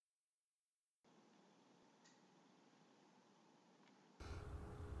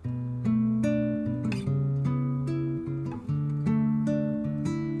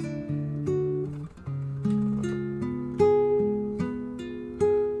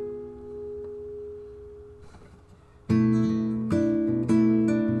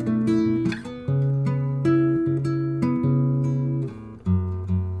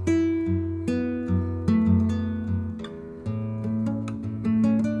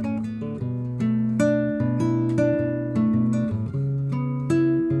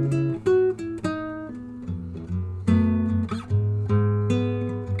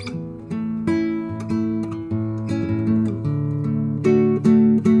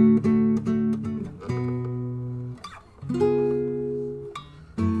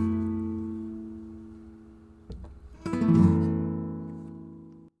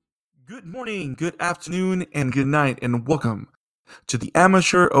morning, good afternoon, and good night, and welcome to the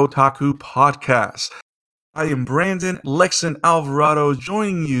Amateur Otaku Podcast. I am Brandon Lexon Alvarado,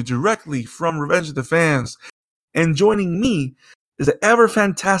 joining you directly from Revenge of the Fans, and joining me is the ever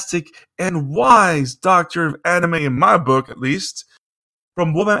fantastic and wise doctor of anime, in my book at least,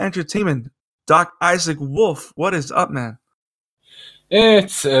 from Woman Entertainment, Doc Isaac Wolf. What is up, man?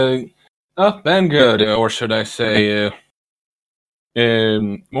 It's up and good, or should I say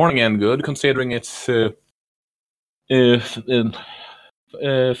morning and good, considering it's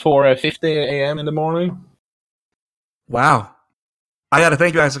 4:50 a.m. in the morning. Wow. I gotta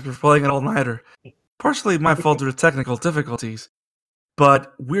thank you, Isaac, for playing an all-nighter. Partially my fault due to technical difficulties,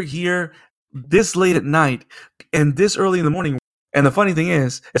 but we're here this late at night and this early in the morning. And the funny thing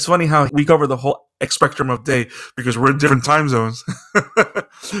is, it's funny how we cover the whole spectrum of day because we're in different time zones.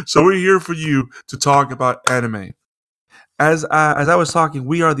 So we're here for you to talk about anime. As I was talking,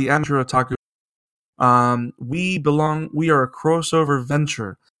 we are the Amateur Otaku. We are a crossover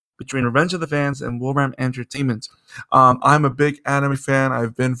venture between Revenge of the Fans and Wolverine Entertainment. I'm a big anime fan.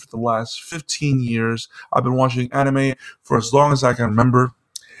 I've been for the last 15 years. I've been watching anime for as long as I can remember.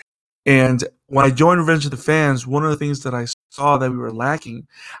 And when I joined Revenge of the Fans, one of the things that I saw that we were lacking,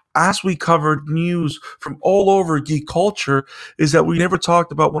 as we covered news from all over geek culture, is that we never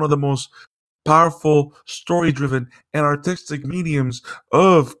talked about one of the most powerful, story-driven, and artistic mediums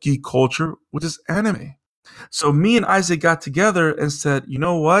of geek culture, which is anime. So me and Isaac got together and said, you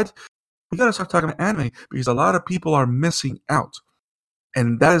know what? We got to start talking about anime because a lot of people are missing out.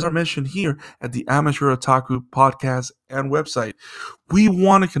 And that is our mission here at the Amateur Otaku Podcast and website. We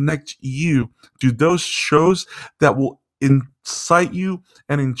want to connect you to those shows that will incite you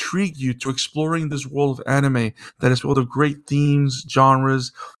and intrigue you to exploring this world of anime that is full of great themes,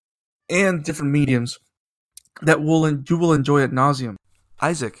 genres, and different mediums that you will enjoy ad nauseum.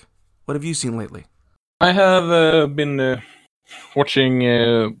 Isaac, what have you seen lately? I have been watching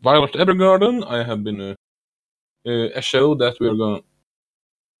Violet Evergarden. I have been a show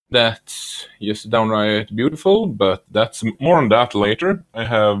that's just downright beautiful, but that's more on that later. I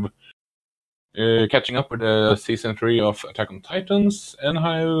have catching up with season 3 of Attack on Titans, and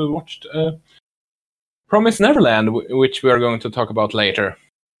I watched Promise Neverland, which we are going to talk about later.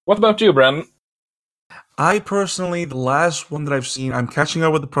 What about you, Brandon? I personally, the last one that I've seen, I'm catching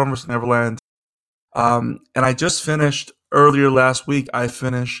up with the Promise Neverland. And I just finished, earlier last week, I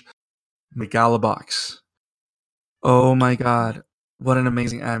finished Megalobox. Oh my god, what an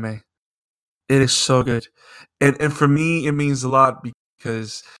amazing anime. It is so good. And for me, it means a lot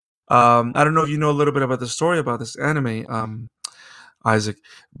because I don't know if you know a little bit about the story about this anime, Isaac,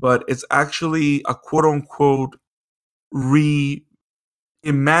 but it's actually a quote-unquote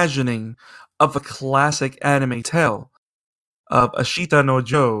reimagining of a classic anime tale of Ashita no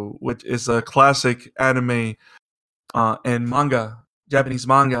Joe, which is a classic anime and manga, Japanese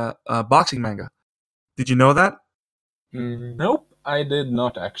manga, boxing manga. Did you know that? Nope, I did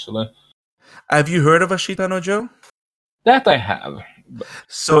not actually. Have you heard of Ashita no Joe? That I have.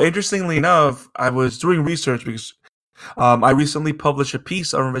 So interestingly enough, I was doing research because I recently published a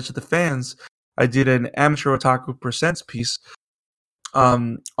piece on Revenge of the Fans. I did an Amateur Otaku Presents piece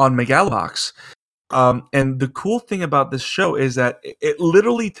on Megalobox. And the cool thing about this show is that it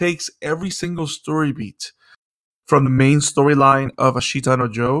literally takes every single story beat from the main storyline of Ashita no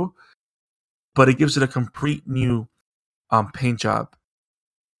Joe, but it gives it a complete new paint job.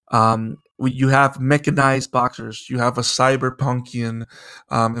 You have mechanized boxers, you have a cyberpunkian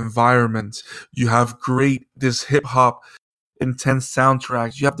environment, you have this hip-hop intense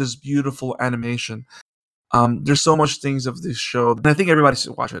soundtracks, you have this beautiful animation. There's so much things of this show, and I think everybody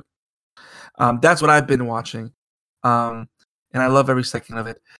should watch it. That's what I've been watching, and I love every second of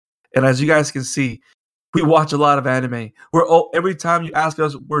it. And as you guys can see, we watch a lot of anime. Every time you ask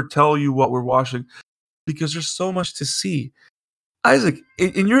us, we're telling you what we're watching because there's so much to see. Isaac,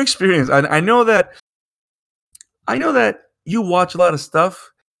 in your experience, I know that you watch a lot of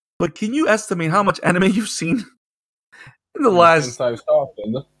stuff, but can you estimate how much anime you've seen in the last since I've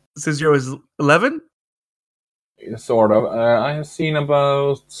started? Since you was 11? Sort of. I have seen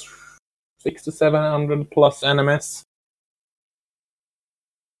about 600 to 700 plus animes.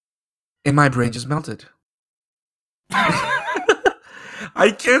 And my brain just melted.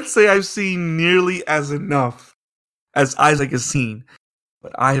 I can't say I've seen nearly as enough as Isaac has seen,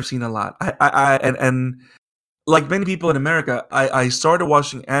 but I have seen a lot. And like many people in America, I started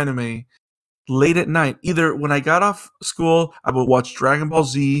watching anime late at night. Either when I got off school, I would watch Dragon Ball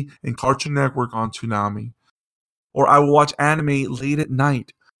Z and Cartoon Network on Toonami, or I would watch anime late at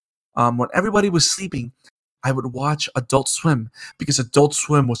night when everybody was sleeping. I would watch Adult Swim because Adult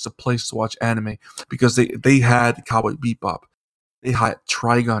Swim was the place to watch anime because they had Cowboy Bebop. They had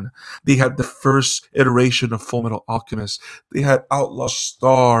Trigun. They had the first iteration of Full Metal Alchemist. They had Outlaw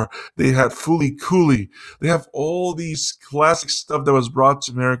Star. They had Fooly Cooly. They have all these classic stuff that was brought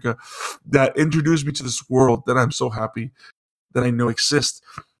to America that introduced me to this world that I'm so happy that I know exists.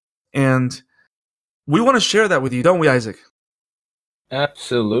 And we want to share that with you, don't we, Isaac?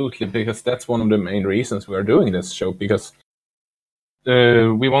 Absolutely, because that's one of the main reasons we are doing this show, because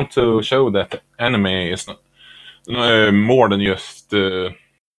we want to show that anime is not more than just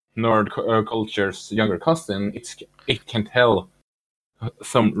nerd culture's younger cousin. It can tell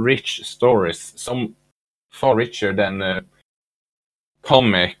some rich stories, some far richer than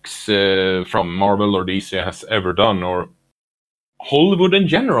comics from Marvel or DC has ever done, or Hollywood in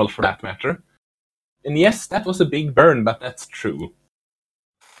general, for that matter. And yes, that was a big burn, but that's true.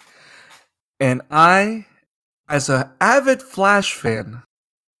 And I, as an avid Flash fan,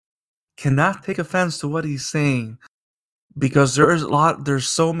 cannot take offense to what he's saying because there's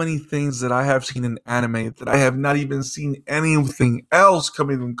so many things that I have seen in anime that I have not even seen anything else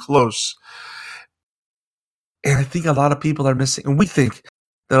come even close. And I think a lot of people are missing, and we think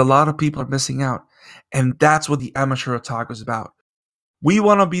that a lot of people are missing out. And that's what the amateur otaku is about. We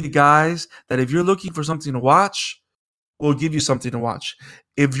want to be the guys that if you're looking for something to watch, we'll give you something to watch.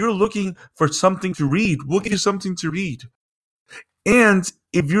 If you're looking for something to read, we'll give you something to read. And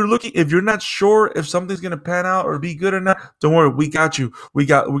if you're not sure if something's gonna pan out or be good or not, don't worry, we got you. We're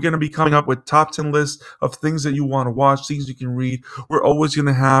gonna be coming up with top 10 lists of things that you want to watch, things you can read. We're always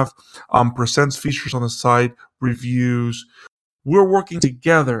gonna have percents features on the site, reviews. We're working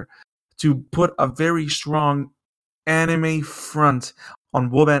together to put a very strong anime front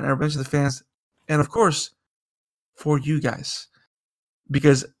on Woband and Revenge of the Fans, and of course, for you guys.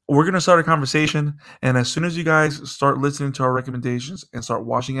 Because we're going to start a conversation, and as soon as you guys start listening to our recommendations and start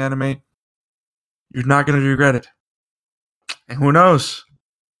watching anime, you're not going to regret it. And who knows?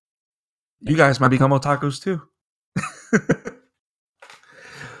 You guys might become otakus too.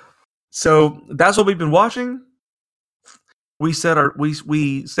 So that's what we've been watching. We said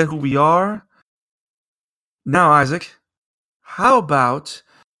we said who we are. Now, Isaac, how about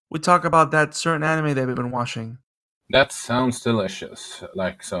we talk about that certain anime that we've been watching? That sounds delicious,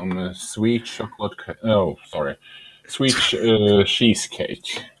 like some sweet chocolate. Sweet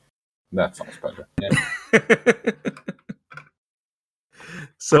cheesecake. That sounds better. Yeah.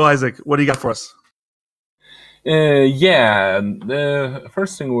 So, Isaac, what do you got for us? The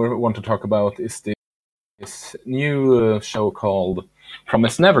first thing we want to talk about is this new show called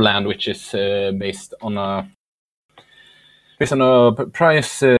Promised Neverland, which is based on a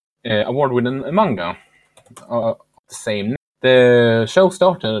prize award-winning manga. The same. The show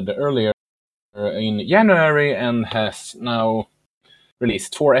started earlier in January and has now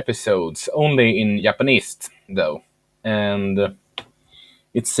released 4 episodes, only in Japanese though, and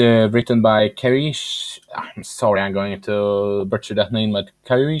it's written by I'm sorry, I'm going to butcher that name, but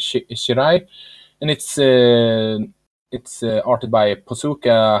Kairi Shirai, and it's arted by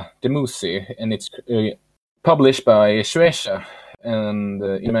Posuka Demusi, and it's published by Shueisha and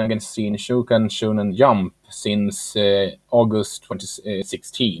in magazine Shokan Shonen Jump since August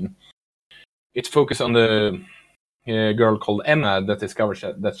 2016. It focuses on the girl called Emma that discovers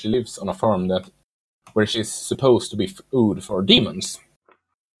that she lives on a farm where she's supposed to be food for demons.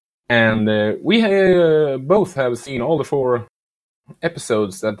 And we both have seen all the 4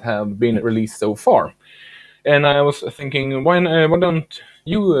 episodes that have been released so far. And I was thinking, why don't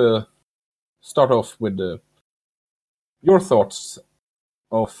you start off with your thoughts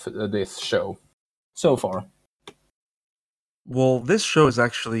of this show so far? Well, this show is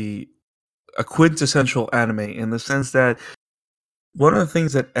actually a quintessential anime in the sense that one of the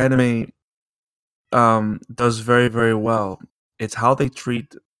things that anime does very, very well, it's how they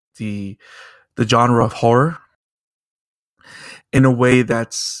treat the genre of horror in a way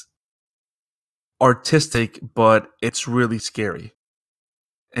that's artistic, but it's really scary.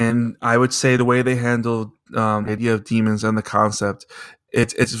 And I would say the way they handle the idea of demons and the concept,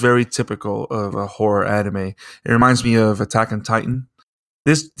 it's very typical of a horror anime. It reminds me of Attack on Titan.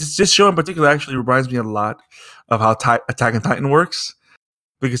 This show in particular actually reminds me a lot of how Attack on Titan works,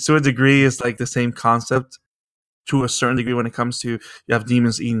 because to a degree it's like the same concept to a certain degree when it comes to you have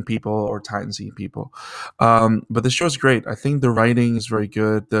demons eating people or titans eating people. But the show is great. I think the writing is very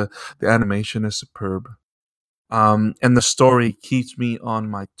good. The animation is superb. And the story keeps me on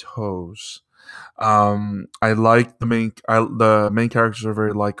my toes. I like the main characters are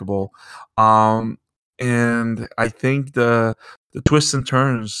very likable. And I think the twists and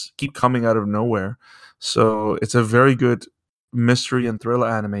turns keep coming out of nowhere. So it's a very good mystery and thriller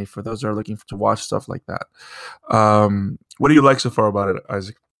anime for those that are looking to watch stuff like that. What do you like so far about it,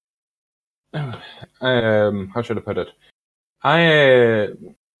 Isaac? How should I put it?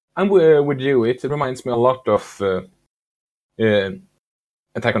 I'm with you. It reminds me a lot of uh,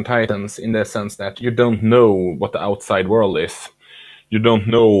 Attack on Titans in the sense that you don't know what the outside world is. You don't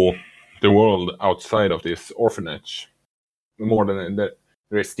know the world outside of this orphanage more than there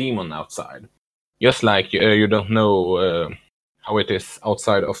is demon outside. Just like you don't know how it is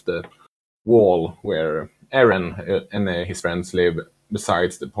outside of the wall where Eren and his friends live,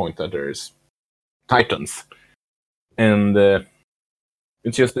 besides the point that there's Titans. And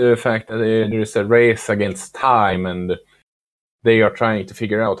it's just the fact that there is a race against time, and they are trying to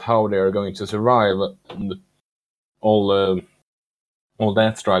figure out how they are going to survive, and all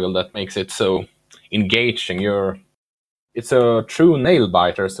that struggle that makes it so engaging. It's a true nail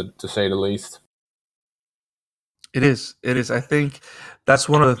biter, to say the least. It is. It is. I think that's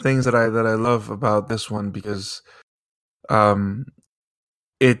one of the things that I love about this one, because um,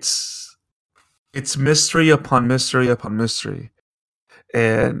 it's mystery upon mystery upon mystery,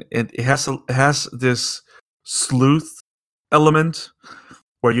 and it has this sleuth element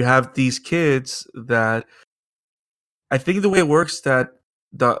where you have these kids that I think the way it works, that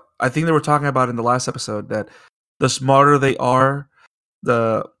I think they were talking about in the last episode, that the smarter they are,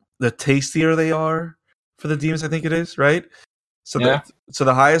 the tastier they are for the demons. I think it is right. So Yeah,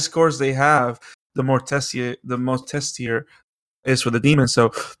 the highest scores they have, the most testier is for the demons.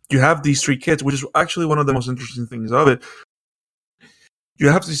 So you have these three kids, which is actually one of the most interesting things of it. You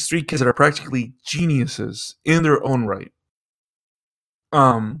have these three kids that are practically geniuses in their own right.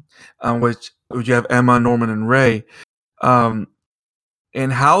 Which you have Emma, Norman, and Ray. And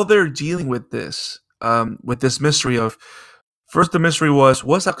how they're dealing with this mystery of, first the mystery was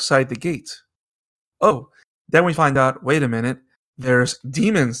what's outside the gate. Oh, then we find out, wait a minute, there's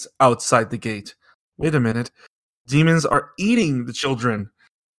demons outside the gate. Wait a minute, demons are eating the children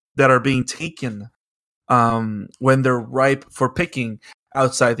that are being taken when they're ripe for picking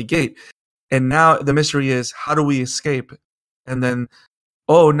outside the gate. And now the mystery is, how do we escape? And then,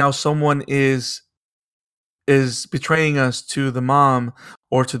 oh, now someone is betraying us to the mom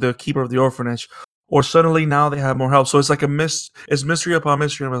or to the keeper of the orphanage, or suddenly now they have more help. So it's like it's mystery upon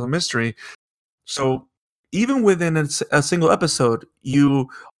mystery upon mystery. So even within a single episode, you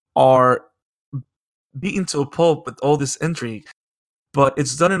are beaten to a pulp with all this intrigue, but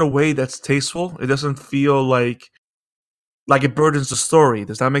it's done in a way that's tasteful. It doesn't feel like it burdens the story.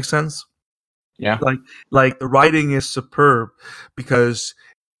 Does that make sense? yeah, Like the writing is superb, because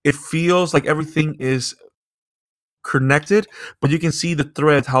it feels like everything is connected, but you can see the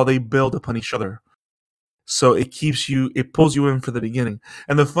threads, how they build upon each other. So it pulls you in for the beginning.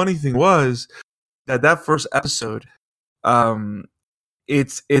 And the funny thing was that first episode, um,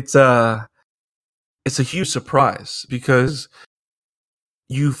 it's a huge surprise, because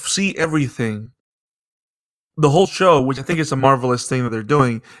you see everything, the whole show, which I think is a marvelous thing that they're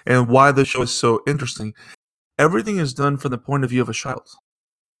doing, and why the show is so interesting. Everything is done from the point of view of a child.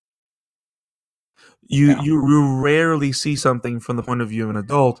 yeah, You rarely see something from the point of view of an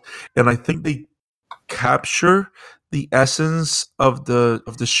adult, and I think they capture the essence of the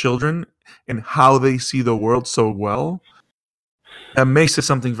children and how they see the world so well, that makes it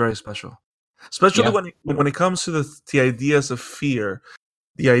something very special. Especially yeah, when it comes to the ideas of fear,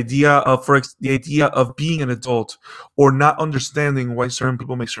 the idea of the idea of being an adult, or not understanding why certain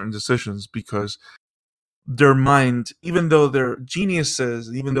people make certain decisions, because their mind, even though they're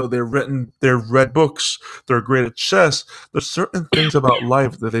geniuses, even though they've read books, they're great at chess, there's certain things about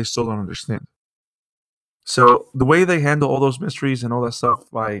life that they still don't understand. So the way they handle all those mysteries and all that stuff,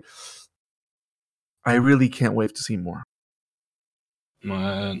 I really can't wait to see more.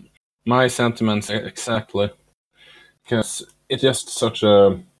 my sentiments exactly, because it's just such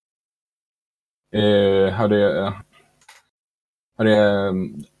a how they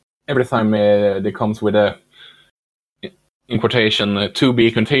every time they comes with a, in quotation, to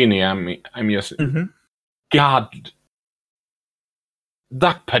be continued. I'm just, God,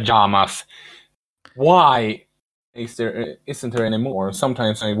 duck pajamas. Why isn't there any more?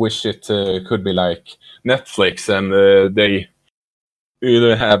 Sometimes I wish it could be like Netflix, and they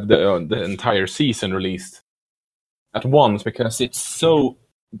either have the entire season released at once, because it's so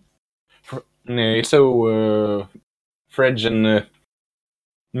fresh and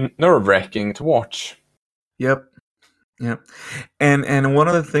nerve wracking to watch. Yep. Yep. And one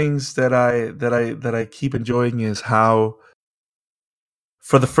of the things that I keep enjoying is how,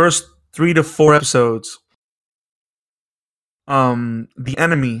 for the first 3 to 4 episodes, the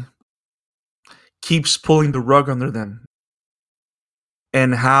enemy keeps pulling the rug under them,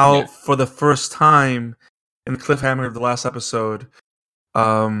 and how Yeah. for the first time in the cliffhanger of the last episode,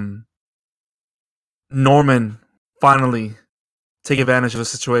 um, Norman finally take advantage of the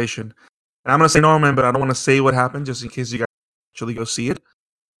situation. And I'm gonna say Norman, but I don't want to say what happened just in case you guys actually go see it.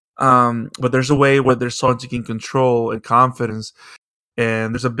 But there's a way where they're starting to gain control and confidence,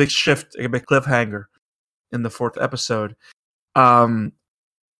 and there's a big shift, a big cliffhanger in the fourth episode.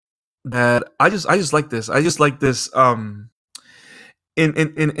 That I just like this. I just like this.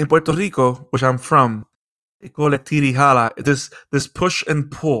 In Puerto Rico, which I'm from, they call it tirijala. This push and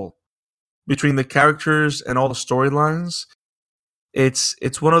pull between the characters and all the storylines.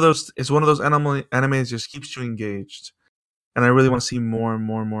 It's one of those animes that just keeps you engaged, and I really want to see more and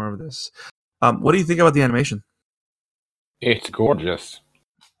more and more of this. What do you think about the animation? It's gorgeous.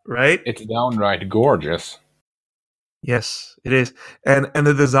 Right? It's downright gorgeous. Yes, it is. And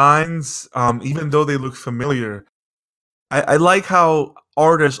the designs, even though they look familiar, I like how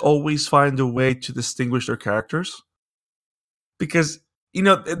artists always find a way to distinguish their characters, because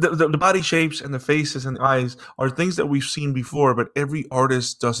the body shapes and the faces and the eyes are things that we've seen before, but every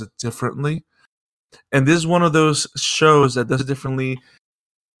artist does it differently. And this is one of those shows that does it differently,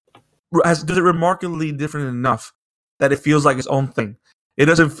 does it remarkably different enough that it feels like its own thing. It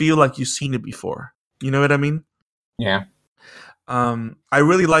doesn't feel like you've seen it before. You know what I mean? Yeah. I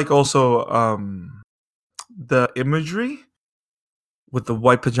really like also the imagery with the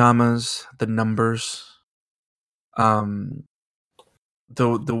white pajamas, the numbers, the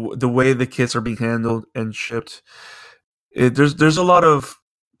way the kids are being handled and shipped. There's a lot of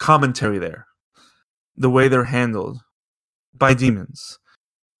commentary there. The way they're handled by demons,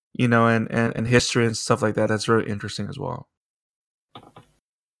 and history and stuff like that. That's very interesting as well.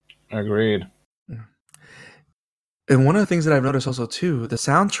 Agreed. And one of the things that I've noticed also too, the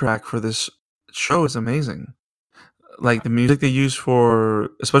soundtrack for this show is amazing. Like the music they use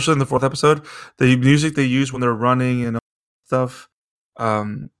especially in the fourth episode, the music they use when they're running and stuff,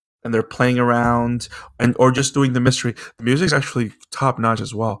 and they're playing around or just doing the mystery. The music's actually top notch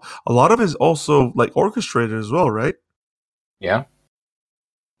as well. A lot of it is also like orchestrated as well, right? Yeah.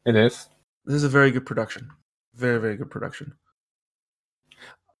 It is. This is a very good production. Very, very good production.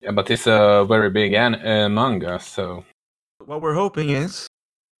 Yeah, but it's a very big manga, so What we're hoping is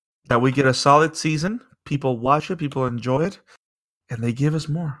that we get a solid season. People watch it, people enjoy it, and they give us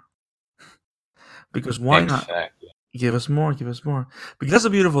more. Because why not? Give us more, give us more. Because that's a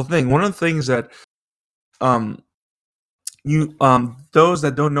beautiful thing. One of the things that those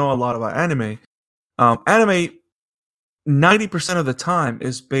that don't know a lot about anime, anime 90% of the time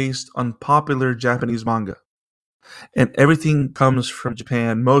is based on popular Japanese manga. And everything comes from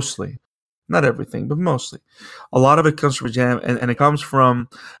Japan mostly. Not everything, but mostly. A lot of it comes from Japan, and it comes from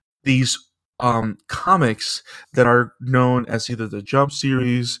these comics that are known as either the Jump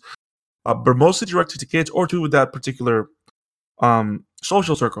series, but mostly directed to kids or to that particular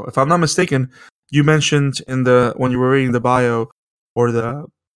social circle. If I'm not mistaken, you mentioned when you were reading the bio or the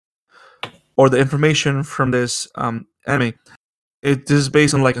information from this anime, it is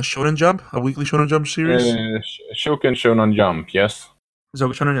based on like a Shonen Jump, a weekly Shonen Jump series. Shonen Jump, yes. So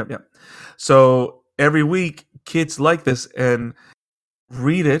Shonen Jump, yeah. So every week, kids like this and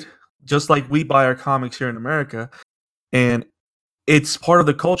read it, just like we buy our comics here in America, and it's part of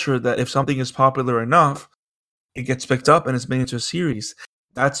the culture that if something is popular enough, it gets picked up and it's made into a series.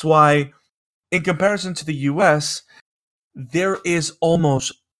 That's why, in comparison to the US, there is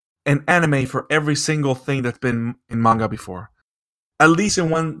almost an anime for every single thing that's been in manga before, at least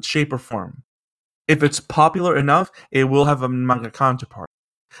in one shape or form. If it's popular enough, it will have a manga counterpart.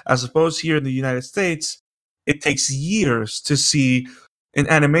 As opposed here in the United States, it takes years to see an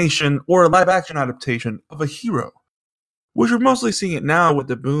animation or a live-action adaptation of a hero, which we're mostly seeing it now with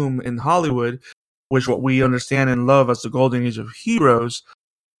the boom in Hollywood, which what we understand and love as the golden age of heroes.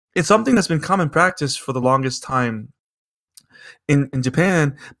 It's something that's been common practice for the longest time in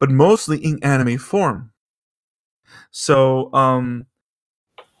Japan, but mostly in anime form. So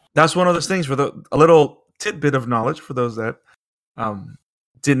that's one of those things a little tidbit of knowledge for those that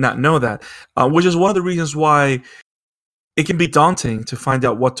did not know that, which is one of the reasons why it can be daunting to find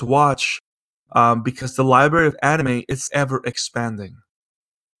out what to watch, because the library of anime is ever expanding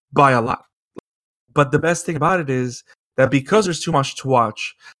by a lot. But the best thing about it is that because there's too much to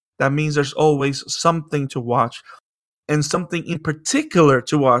watch, that means there's always something to watch, and something in particular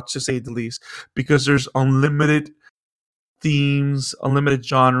to watch, to say the least, because there's unlimited themes, unlimited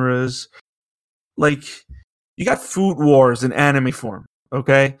genres. Like, you got food wars in anime form,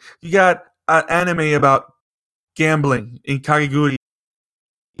 okay? You got an anime about gambling in Kageguri,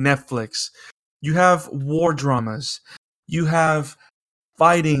 Netflix. You have war dramas. You have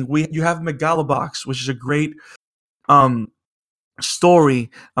fighting. You have Megalobox, which is a great um story,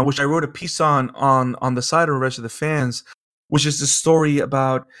 which I wrote a piece on the side of the rest of the fans, which is the story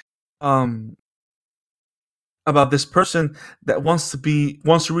um about this person that wants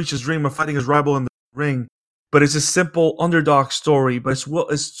to reach his dream of fighting his rival in the ring. But it's a simple underdog story, but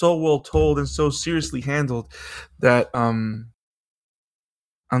it's so well told and so seriously handled that I'm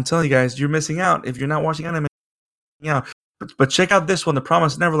telling you guys, you're missing out if you're not watching anime. Yeah, but check out this one, The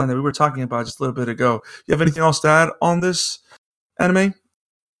Promised Neverland, that we were talking about just a little bit ago. You have anything else to add on this anime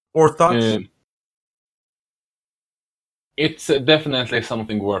or thoughts? It's definitely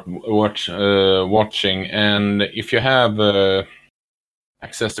something worth watching, and if you have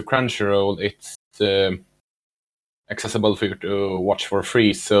access to Crunchyroll, it's accessible for you to watch for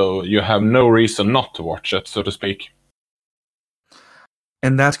free, so you have no reason not to watch it, so to speak.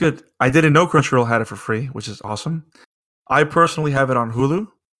 And that's good. I didn't know Crunchyroll had it for free, which is awesome. I personally have it on Hulu,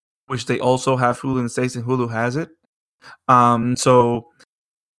 which they also have Hulu in the States, and Hulu has it. So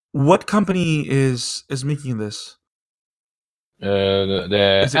what company is making this?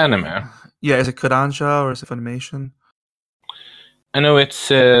 The Is it anime. Yeah, is it Kodansha or is it Funimation? I know it's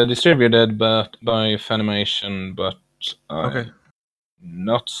distributed by Funimation, but Okay. I'm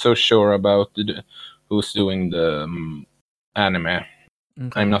not so sure about who's doing the anime.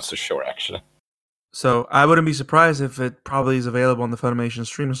 Okay. I'm not so sure, actually. So I wouldn't be surprised if it probably is available on the Funimation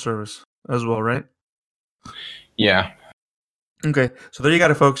streaming service as well, right? Yeah. Okay, so there you got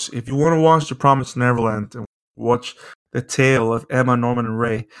it, folks. If you want to watch The Promised Neverland and watch the tale of Emma, Norman, and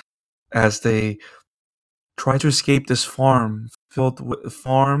Ray as they try to escape this farm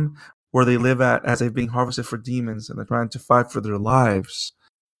where they live at as they're being harvested for demons and they're trying to fight for their lives,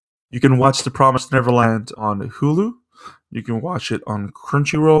 you can watch The Promised Neverland on Hulu. You can watch it on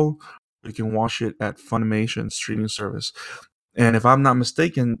Crunchyroll. You can watch it at Funimation streaming service. And if I'm not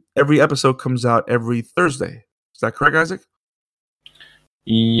mistaken, every episode comes out every Thursday. Is that correct, Isaac?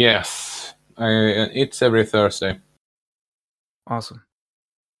 Yes. It's every Thursday. Awesome.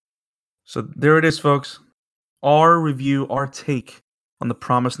 So there it is, folks. Our review, our take on The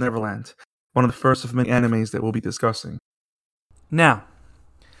Promised Neverland, one of the first of many animes that we'll be discussing. Now,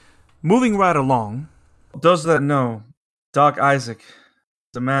 moving right along, those that know, Doc Isaac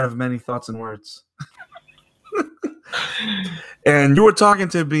is a man of many thoughts and words. And you were talking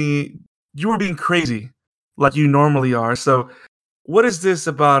to me, you were being crazy like you normally are. So, what is this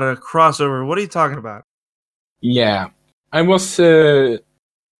about a crossover? What are you talking about? Yeah. I was the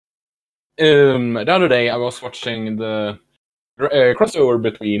other day I was watching the crossover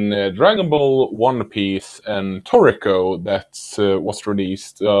between Dragon Ball, One Piece, and Toriko that was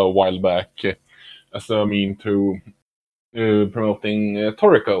released a while back as a mean to promoting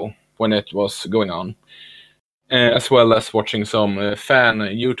Toriko when it was going on, as well as watching some fan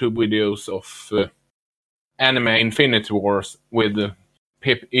YouTube videos of anime Infinity Wars with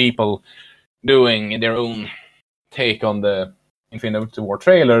people doing their own take on the Infinity War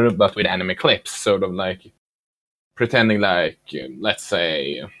trailer, but with anime clips, sort of like pretending like, let's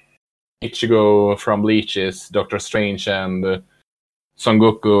say, Ichigo from Bleach is Doctor Strange and Son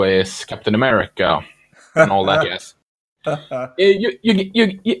Goku is Captain America and all that. Yes,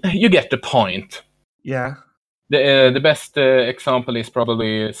 you get the point. Yeah. The best example is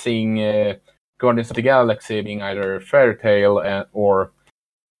probably seeing Guardians of the Galaxy being either Fairy Tail or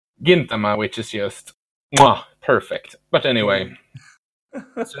Gintama, which is just perfect. But anyway,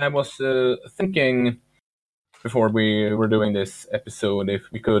 so I was thinking before we were doing this episode if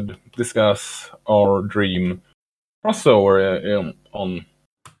we could discuss our dream crossover on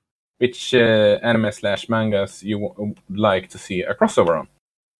which anime / mangas you would like to see a crossover on.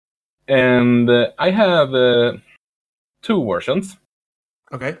 And I have two versions.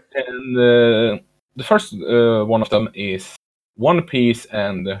 Okay. And the first one of them is One Piece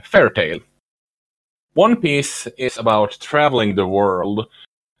and Fairy Tail. One Piece is about traveling the world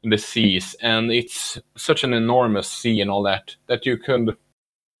in the seas, and it's such an enormous sea and all that you could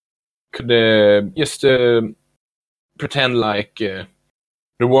just pretend like the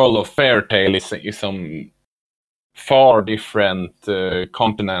world of Fairy Tail is some far different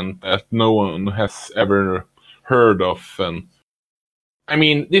continent that no one has ever heard of. And I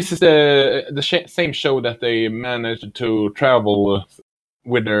mean, this is the same show that they managed to travel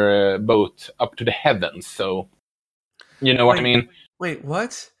with their boat up to the heavens. So, you know what I mean? Wait,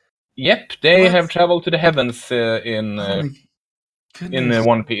 what? Yep, they What? have traveled to the heavens Oh my goodness. in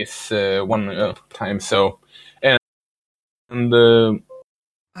One Piece one time. So, and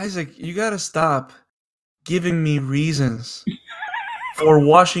Isaac, you gotta stop giving me reasons for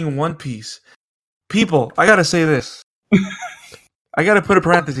watching One Piece. People, I gotta say this. I gotta put a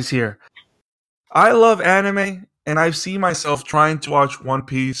parenthesis here. I love anime, and I see myself trying to watch One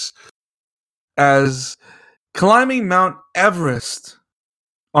Piece as climbing Mount Everest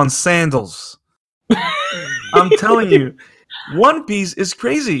on sandals. I'm telling you, One Piece is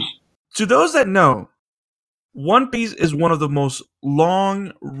crazy. To those that know, One Piece is one of the most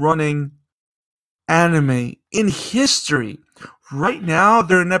long running anime in history. Right now,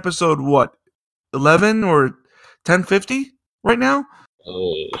 they're in episode what, 11 or 1050 right now?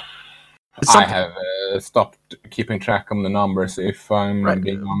 It's I something, have stopped keeping track of the numbers, if right? I'm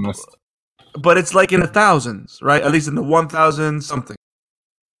being honest. But it's like in the thousands, right? At least in the 1000 something.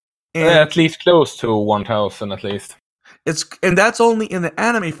 And At least close to 1,000, at least. and that's only in the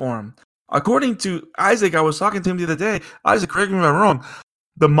anime form. According to Isaac, I was talking to him the other day. Isaac, correct me if I'm wrong.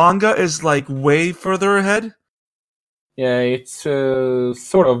 The manga is like way further ahead. Yeah, it's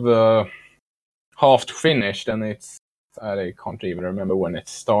sort of half finished, and it's I can't even remember when it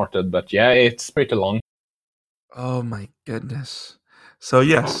started, but yeah, it's pretty long. Oh my goodness. So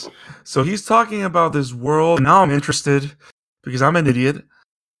yes. So he's talking about this world. Now I'm interested because I'm an idiot.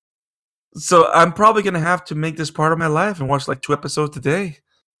 So I'm probably gonna have to make this part of my life and watch like 2 episodes a day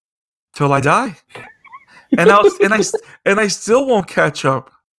till I die. And I still won't catch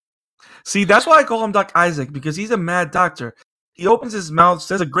up. See, that's why I call him Doc Isaac, because he's a mad doctor. He opens his mouth,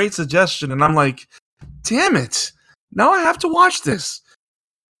 says a great suggestion, and I'm like, damn it. Now I have to watch this.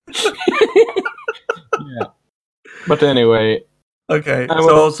 Yeah. But anyway. Okay.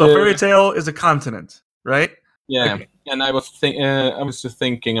 So Fairy Tale is a continent, right? Yeah. Okay. And I was just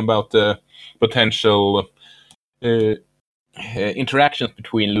thinking about the potential interactions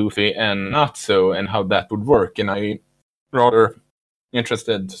between Luffy and Natsu and how that would work, and I'm rather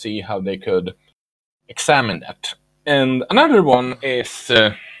interested to see how they could examine that. And another one is,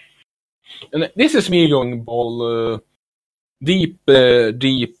 and this is me going all deep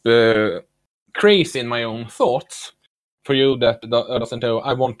crazy in my own thoughts. For you that doesn't know,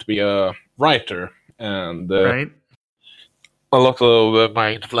 I want to be a writer, and Right. a lot of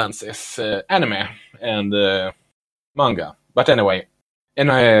my influence is anime and manga. But anyway,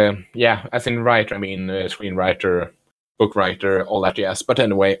 and as in writer, I mean screenwriter, book writer, all that jazz. But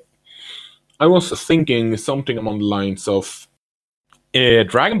anyway, I was thinking something along the lines of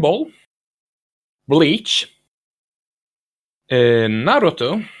Dragon Ball, Bleach,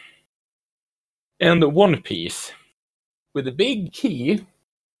 Naruto, and One Piece, with the big key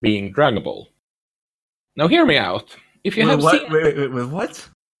being Dragon Ball. Now hear me out. If you have what? seen... Wait, with what?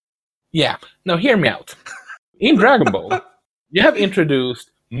 Yeah, now hear me out. In Dragon Ball, you have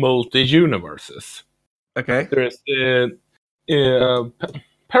introduced multi-universes. Okay. There is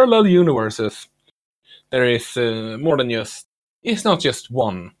parallel universes. There is more than just... It's not just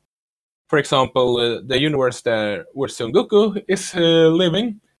one. For example, the universe where Son Goku is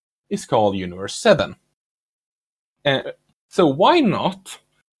living is called Universe 7. So why not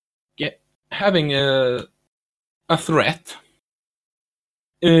having a threat?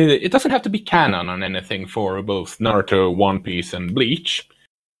 It doesn't have to be canon on anything for both Naruto, One Piece, and Bleach.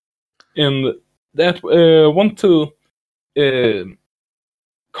 And that want to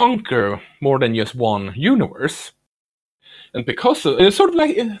conquer more than just one universe. And because of, sort of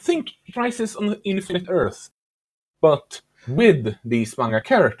like, think Crisis on Infinite Earth, but with these manga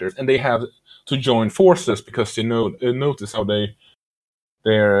characters, and they have to join forces because you know notice how their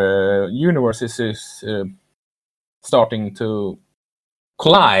universes is starting to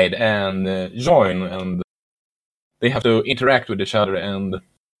collide and join, and they have to interact with each other. And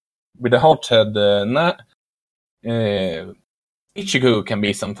with the Hothead, Ichigo can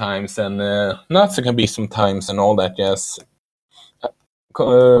be sometimes, and Natsu can be sometimes, and all that, yes.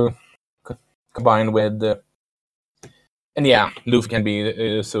 Combined with, and yeah, Luffy can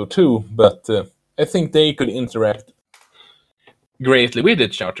be so too. But I think they could interact greatly with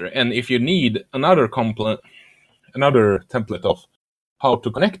each other. And if you need another template of how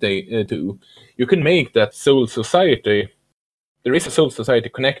to connect the two, you can make that Soul Society. There is a Soul Society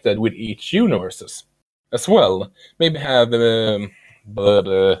connected with each universes as well. Maybe have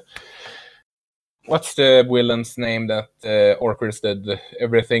what's the villain's name that orchestrated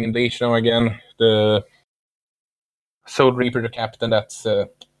everything in Bleach now again? The Soul Reaper, the captain. That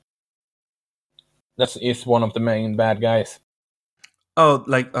is one of the main bad guys. Oh,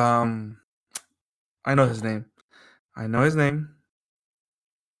 like I know his name.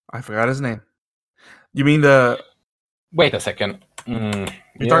 I forgot his name. You mean the? Wait a second. You're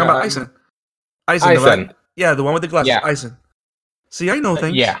talking about Aizen. Aizen. The one with the glasses. Yeah. Aizen. See, I know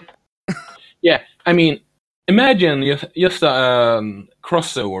things. Yeah. I mean, imagine just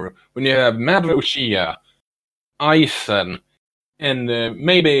crossover when you have Madara Uchiha, Aizen, and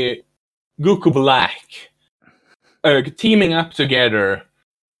maybe Goku Black teaming up together,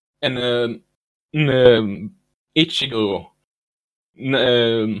 and Ichigo,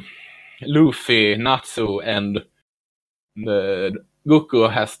 Luffy, Natsu, and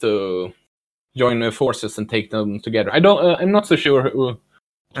Goku has to join the forces and take them together. I'm not so sure what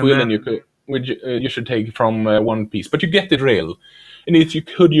villain you should take from One Piece, but you get the drill. And it you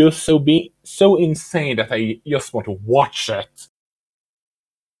could just be so insane that I just want to watch it.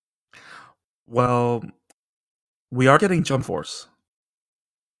 Well, we are getting Jump Force.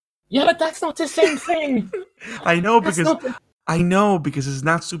 Yeah, but that's not the same thing. I know because it's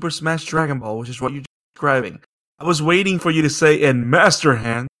not Super Smash Dragon Ball, which is what you're describing. I was waiting for you to say in Master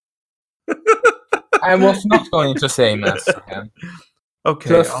Hand. I was not going to say Master Hand.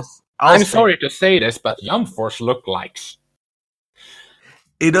 Okay, I'm sorry to say this, but Jump Force look like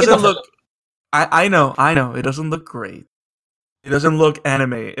it doesn't look. I know. It doesn't look great. It doesn't look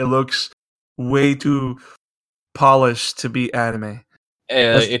anime. It looks way too polished to be anime.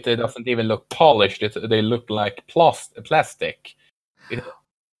 It doesn't even look polished. They look like plastic.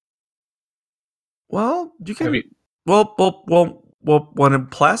 Well, you can. Well, when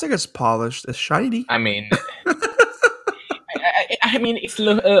plastic is polished, it's shiny. I mean, I mean, it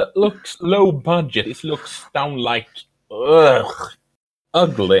looks low budget. It looks down like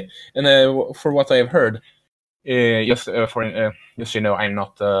ugly. And for what I've heard, just you know, I'm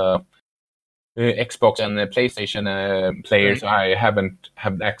not Xbox and PlayStation player, so I haven't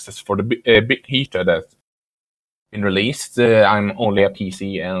had access for the bit heater that's been released. I'm only a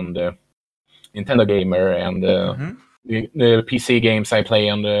PC and Nintendo gamer, and the PC games I play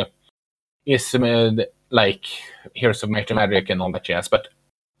on is like Heroes of Might and Magic and all that jazz. But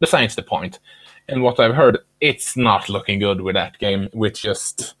besides the point, and what I've heard, it's not looking good with that game, which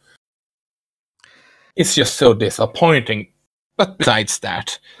it's just so disappointing. But besides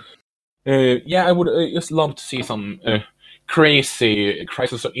that, yeah, I would just love to see some crazy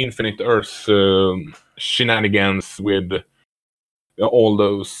Crisis of Infinite Earth shenanigans with all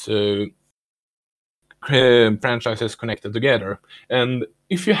those franchises connected together. And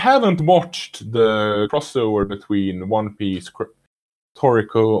if you haven't watched the crossover between One Piece,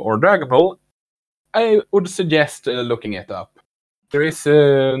 Toriko, or Dragon Ball, I would suggest looking it up. There is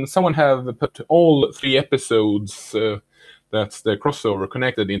someone have put all 3 episodes that's the crossover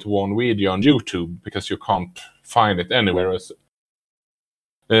connected into one video on YouTube, because you can't find it anywhere as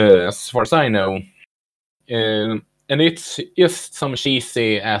far as I know. And it's just some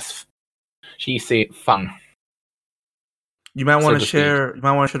cheesy fun. You might want to share. You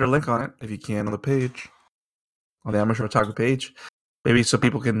might want to share a link on it if you can on the page, on the Amateur Otaku page, maybe so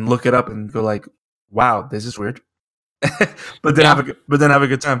people can look it up and go like, "Wow, this is weird," but then have a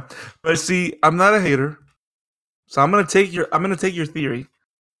good time. But see, I'm not a hater, so I'm gonna take your theory,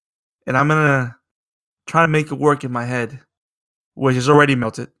 and I'm gonna try to make it work in my head, which is already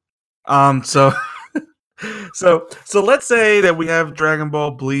melted. So let's say that we have Dragon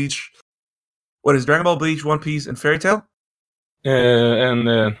Ball, Bleach. What is Dragon Ball, Bleach, One Piece, and Fairy Tail?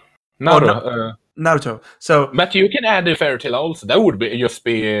 And Naruto. Naruto. So, but you can add the Fairy Tail also. That would be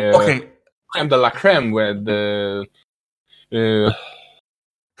okay. Creme de la creme with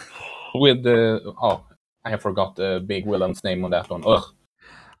I forgot the big villain's name on that one. Ugh.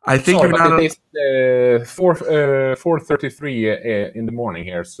 I think it is 4:33 in the morning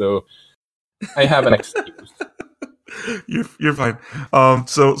here, so I have an excuse. You're fine.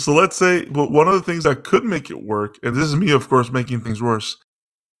 So let's say, well, one of the things that could make it work, and this is me, of course, making things worse.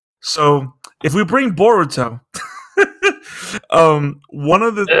 So if we bring Boruto, one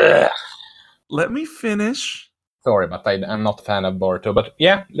of the let me finish. Sorry, but I'm not a fan of Boruto. But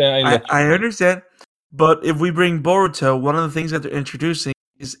yeah, I understand. But if we bring Boruto, one of the things that they're introducing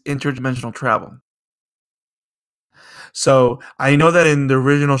is interdimensional travel. So I know that in the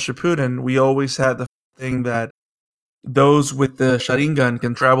original Shippuden, we always had the thing that those with the Sharingan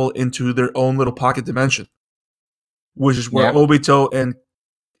can travel into their own little pocket dimension, which is where Obito and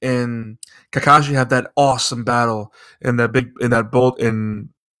Kakashi have that awesome battle in that boat in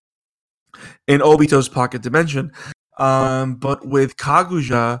Obito's pocket dimension. But with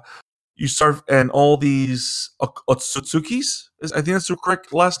Kaguya, you start, and all these Otsutsukis, I think that's the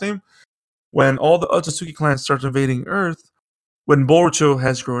correct last name. When all the Otsutsuki clans start invading Earth, when Boruto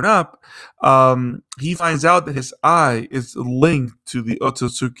has grown up, he finds out that his eye is linked to the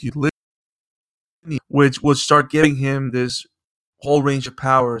Otsutsuki lineage, which would start giving him this whole range of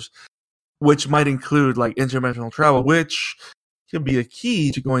powers, which might include like interdimensional travel, which can be a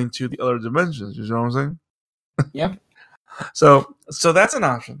key to going to the other dimensions. You know what I'm saying? Yeah. So that's an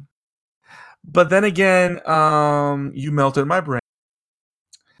option. But then again, you melted my brain.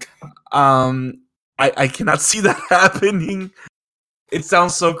 I cannot see that happening. It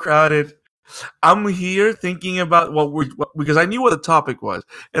sounds so crowded. I'm here thinking about because I knew what the topic was,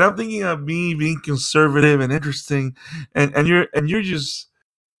 and I'm thinking of me being conservative and interesting, and you're just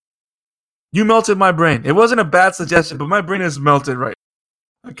you melted my brain. It wasn't a bad suggestion, but my brain is melted right.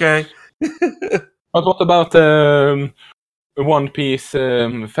 Okay. But what about One Piece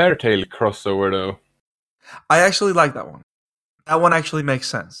Fairy Tail crossover though? I actually like that one. That one actually makes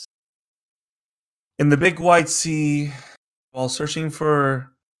sense. In the Big White Sea, while searching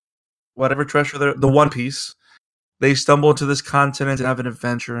for whatever treasure, the One Piece, they stumble into this continent and have an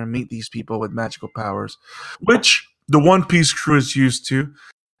adventure and meet these people with magical powers, which the One Piece crew is used to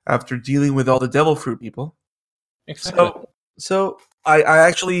after dealing with all the devil fruit people. Exactly. So I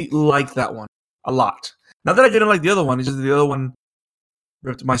actually like that one a lot. Not that I didn't like the other one, it's just the other one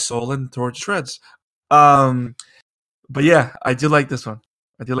ripped my soul and tore it to shreds. But yeah, I do like this one.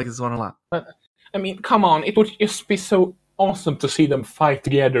 I do like this one a lot. But I mean, come on, it would just be so awesome to see them fight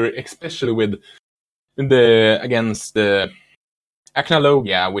together, especially with against the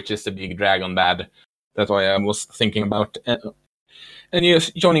Acnologia, which is the big dragon bad. That's why I was thinking about. And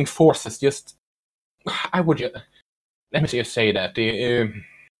just joining forces, just I would just let me just say that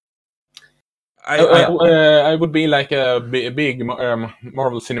I would be like a big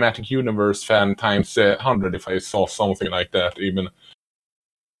Marvel Cinematic Universe fan times 100 if I saw something like that, even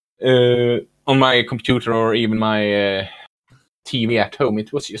on my computer or even my TV at home.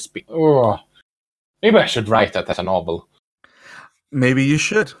 It was just maybe I should write that as a novel. Maybe you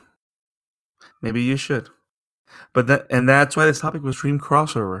should. But that's why this topic was Dream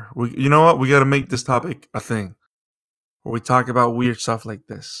Crossover. You know what? We got to make this topic a thing where we talk about weird stuff like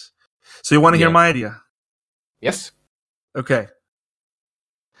this. So you want to hear my idea? Yes. Okay.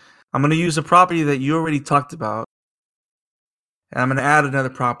 I'm going to use a property that you already talked about, and I'm going to add another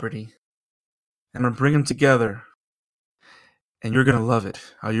property. I'm going to bring them together, and you're going to love it.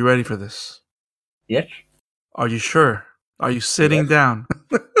 Are you ready for this? Yes. Are you sure? Are you sitting down?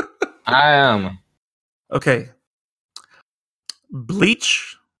 I am. Okay.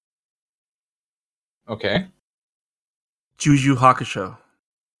 Bleach. Okay. Yu Yu Hakusho.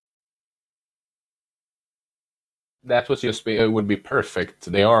 That was just would be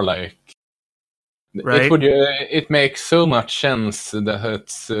perfect. They are like right. It makes so much sense that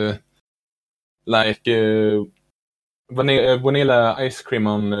it's like vanilla ice cream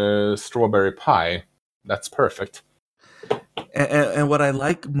on strawberry pie. That's perfect. And what I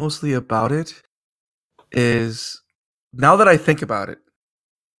like mostly about it is, now that I think about it,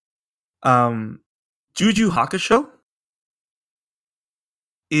 Yu Yu Hakusho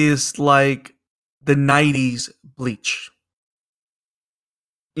is like the 90s Bleach.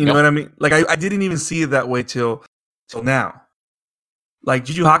 You know what I mean? Like I didn't even see it that way till now. Like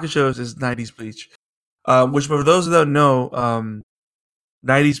Yu Yu Hakusho is 90s Bleach. Which for those that don't know,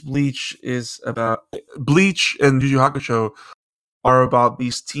 90s Bleach is about Bleach and Yu Yu Hakusho are about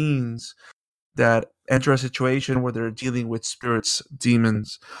these teens that enter a situation where they're dealing with spirits,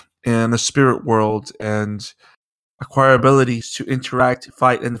 demons, and the spirit world, and acquire abilities to interact,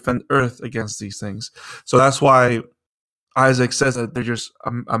 fight, and defend Earth against these things. So that's why Isaac says that they're just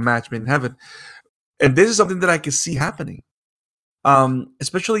a match made in heaven. And this is something that I can see happening.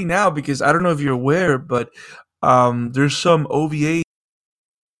 Especially now, because I don't know if you're aware, but there's some OVAs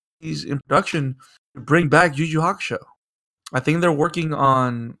in production to bring back Yu Yu Hakusho. I think they're working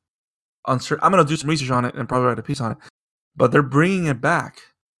on I'm gonna do some research on it and probably write a piece on it. But they're bringing it back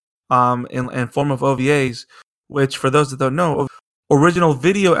in form of OVAs, which for those that don't know, original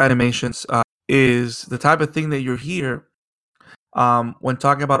video animations is the type of thing that you hear when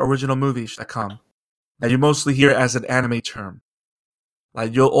talking about original movies that come. That you mostly hear as an anime term.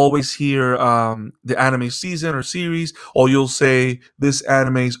 Like you'll always hear the anime season or series, or you'll say this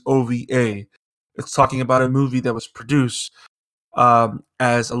anime's OVA. It's talking about a movie that was produced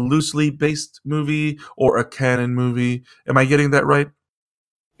as a loosely based movie or a canon movie. Am I getting that right?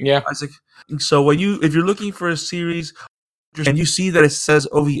 Yeah. Isaac? So if you're looking for a series and you see that it says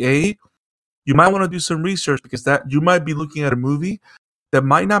OVA, you might want to do some research, because that you might be looking at a movie that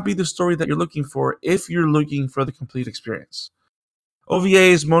might not be the story that you're looking for if you're looking for the complete experience. OVA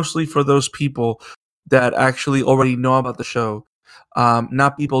is mostly for those people that actually already know about the show,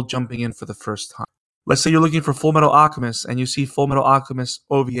 not people jumping in for the first time. Let's say you're looking for Full Metal Alchemist and you see Full Metal Alchemist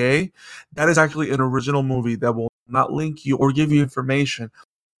OVA. That is actually an original movie that will not link you or give you information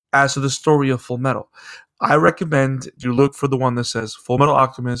as to the story of Full Metal. I recommend you look for the one that says Full Metal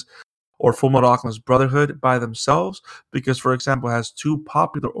Alchemist or Fullmetal Alchemist Brotherhood by themselves, because, for example, it has 2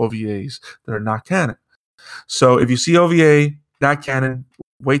 popular OVAs that are not canon. So if you see OVA, not canon,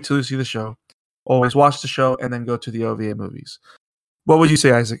 wait till you see the show. Always watch the show and then go to the OVA movies. What would you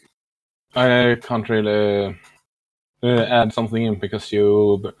say, Isaac? I can't really add something in because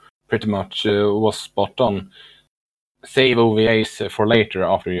you pretty much was spot on. Save OVAs for later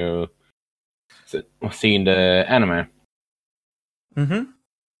after you seen the anime. Mm-hmm.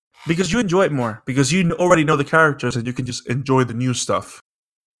 Because you enjoy it more. Because you already know the characters and you can just enjoy the new stuff.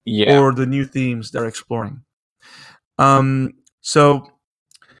 Yeah. Or the new themes they're exploring. So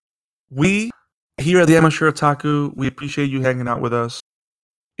we here at the Amateur Otaku, we appreciate you hanging out with us.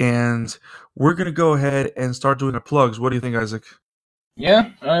 And we're going to go ahead and start doing our plugs. What do you think, Isaac?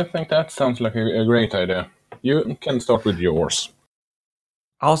 Yeah, I think that sounds like a great idea. You can start with yours.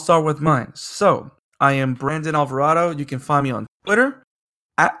 I'll start with mine. So, I am Brandon Alvarado. You can find me on Twitter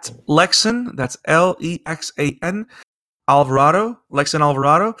at Lexan. That's Lexan Alvarado. Lexan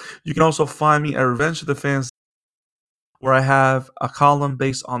Alvarado. You can also find me at Revenge of the Fans, where I have a column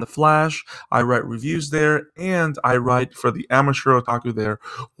based on The Flash. I write reviews there, and I write for the Amateur Otaku there,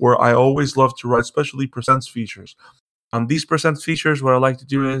 where I always love to write specialty presents features. On these presents features, what I like to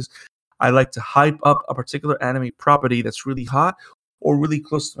do is I like to hype up a particular anime property that's really hot or really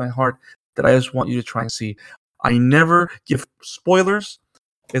close to my heart that I just want you to try and see. I never give spoilers.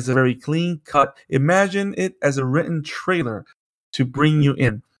 It's a very clean cut. Imagine it as a written trailer to bring you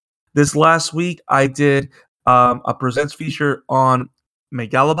in. This last week, I did a presents feature on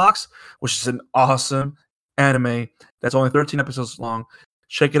Megalobox, which is an awesome anime that's only 13 episodes long.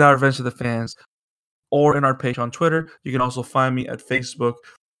 Check it out, Revenge of the Fans, or in our page on Twitter. You can also find me at Facebook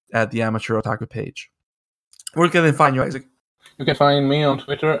at the Amateur Otaku page. Where can they find you, Isaac? You can find me on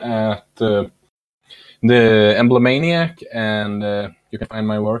Twitter at the Emblemaniac, and you can find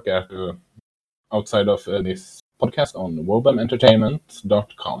my work at outside of this podcast on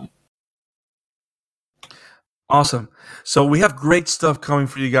wobementertainment.com. Awesome. So we have great stuff coming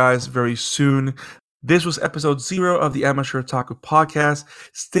for you guys very soon. This was episode 0 of the Amateur Otaku podcast.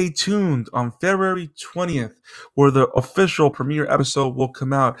 Stay tuned on February 20th, where the official premiere episode will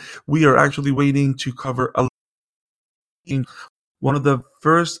come out. We are actually waiting to cover one of the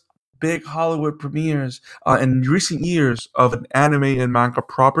first big Hollywood premieres in recent years of an anime and manga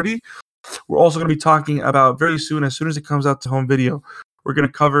property. We're also going to be talking about very soon, as it comes out to home video, we're going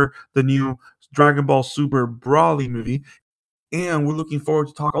to cover the new Dragon Ball Super Broly movie. And we're looking forward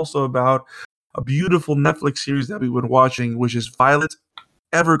to talk also about a beautiful Netflix series that we've been watching, which is Violet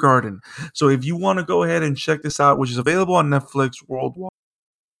Evergarden. So if you want to go ahead and check this out, which is available on Netflix worldwide,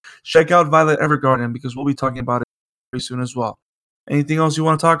 check out Violet Evergarden, because we'll be talking about it very soon as well. Anything else you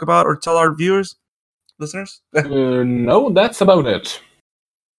want to talk about or tell our viewers, listeners? No, that's about it.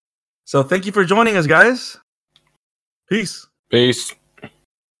 So thank you for joining us, guys. Peace. Peace.